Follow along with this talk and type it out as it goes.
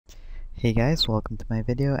Hey guys, welcome to my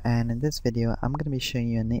video, and in this video I'm going to be showing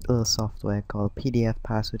you a neat little software called PDF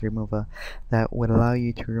Password Remover that would allow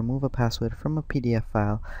you to remove a password from a PDF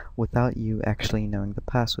file without you actually knowing the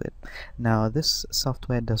password. Now this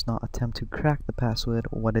software does not attempt to crack the password.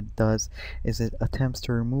 What it does is it attempts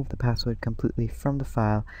to remove the password completely from the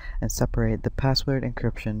file and separate the password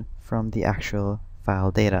encryption from the actual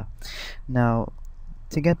file data. Now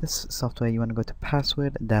to get this software, you want to go to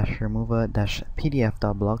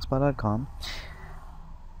password-remover-pdf.blogspot.com,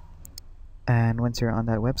 and once you're on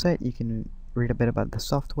that website, you can read a bit about the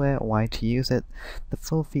software, why to use it, the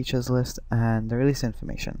full features list, and the release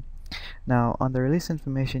information. Now on the release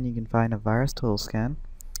information you can find a virus total scan,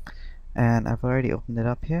 and I've already opened it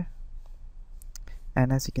up here,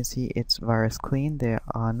 and as you can see it's virus clean. There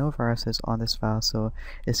are no viruses on this file, so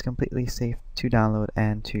it's completely safe to download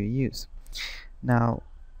and to use. Now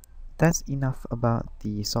that's enough about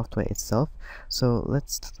the software itself, so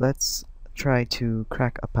let's try to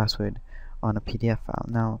crack a password on a PDF file.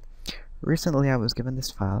 Now recently I was given this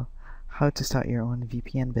file, How to Start Your Own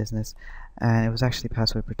VPN Business, and it was actually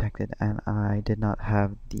password protected and I did not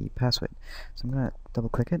have the password. So I'm going to double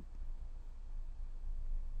click it,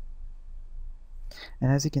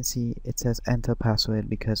 and as you can see it says enter password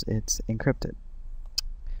because it's encrypted.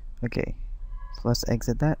 Okay, so let's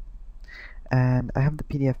exit that. And I have the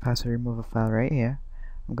PDF password remover file right here.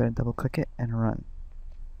 I'm going to double click it and run.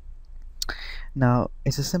 Now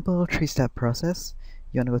it's a simple three-step process.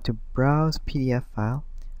 You want to go to browse PDF file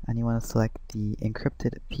and you want to select the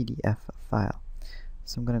encrypted PDF file.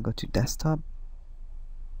 So I'm going to go to desktop.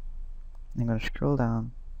 I'm going to scroll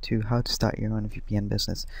down to How to Start Your Own VPN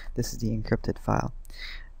Business. This is the encrypted file.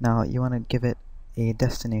 Now you want to give it a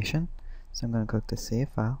destination. So I'm going to click the save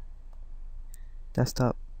file,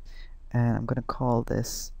 desktop, and I'm going to call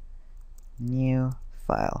this new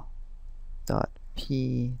file.pdf.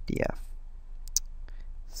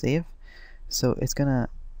 Save. So it's going to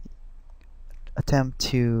attempt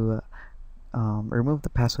to remove the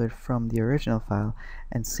password from the original file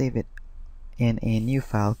and save it in a new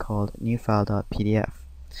file called newfile.pdf.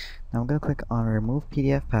 Now I'm going to click on remove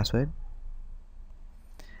PDF password,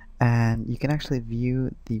 and you can actually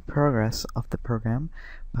view the progress of the program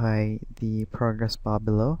by the progress bar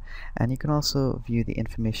below, and you can also view the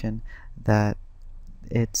information that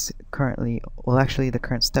it's currently, well actually the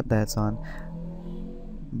current step that it's on,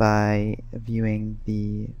 by viewing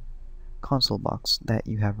the console box that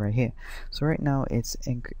you have right here. So right now it's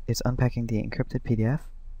unpacking the encrypted PDF.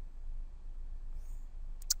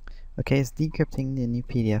 Okay, it's decrypting the new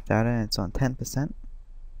PDF data and it's on 10%,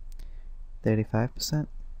 35%,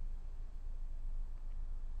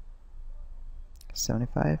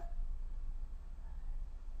 75.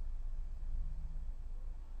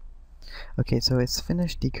 Okay, so it's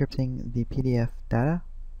finished decrypting the PDF data,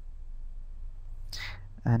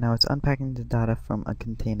 and now it's unpacking the data from a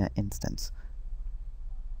container instance.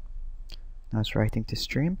 Now it's writing to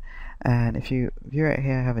stream, and if you view right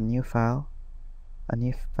here, I have a new file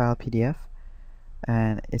PDF,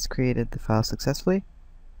 and it's created the file successfully,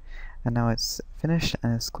 and now it's finished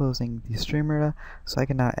and it's closing the streamer, so I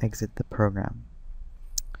can now exit the program.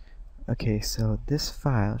 Okay, so this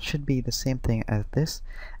file should be the same thing as this,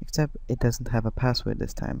 except it doesn't have a password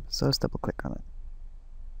this time, so let's double click on it.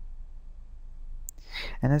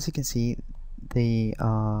 And as you can see, the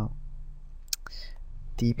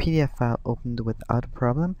PDF file opened without a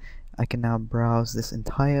problem. I can now browse this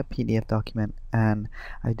entire PDF document and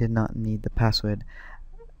I did not need the password,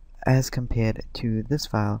 as compared to this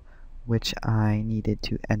file which I needed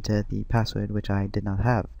to enter the password, which I did not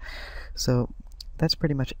have. So that's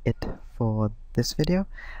pretty much it for this video.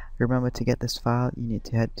 Remember, to get this file you need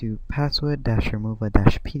to head to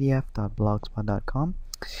password-remover-pdf.blogspot.com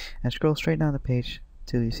and scroll straight down the page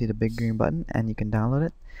till you see the big green button, and you can download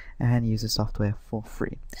it and use the software for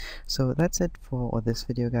free. So that's it for this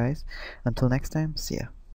video, guys. Until next time, see ya.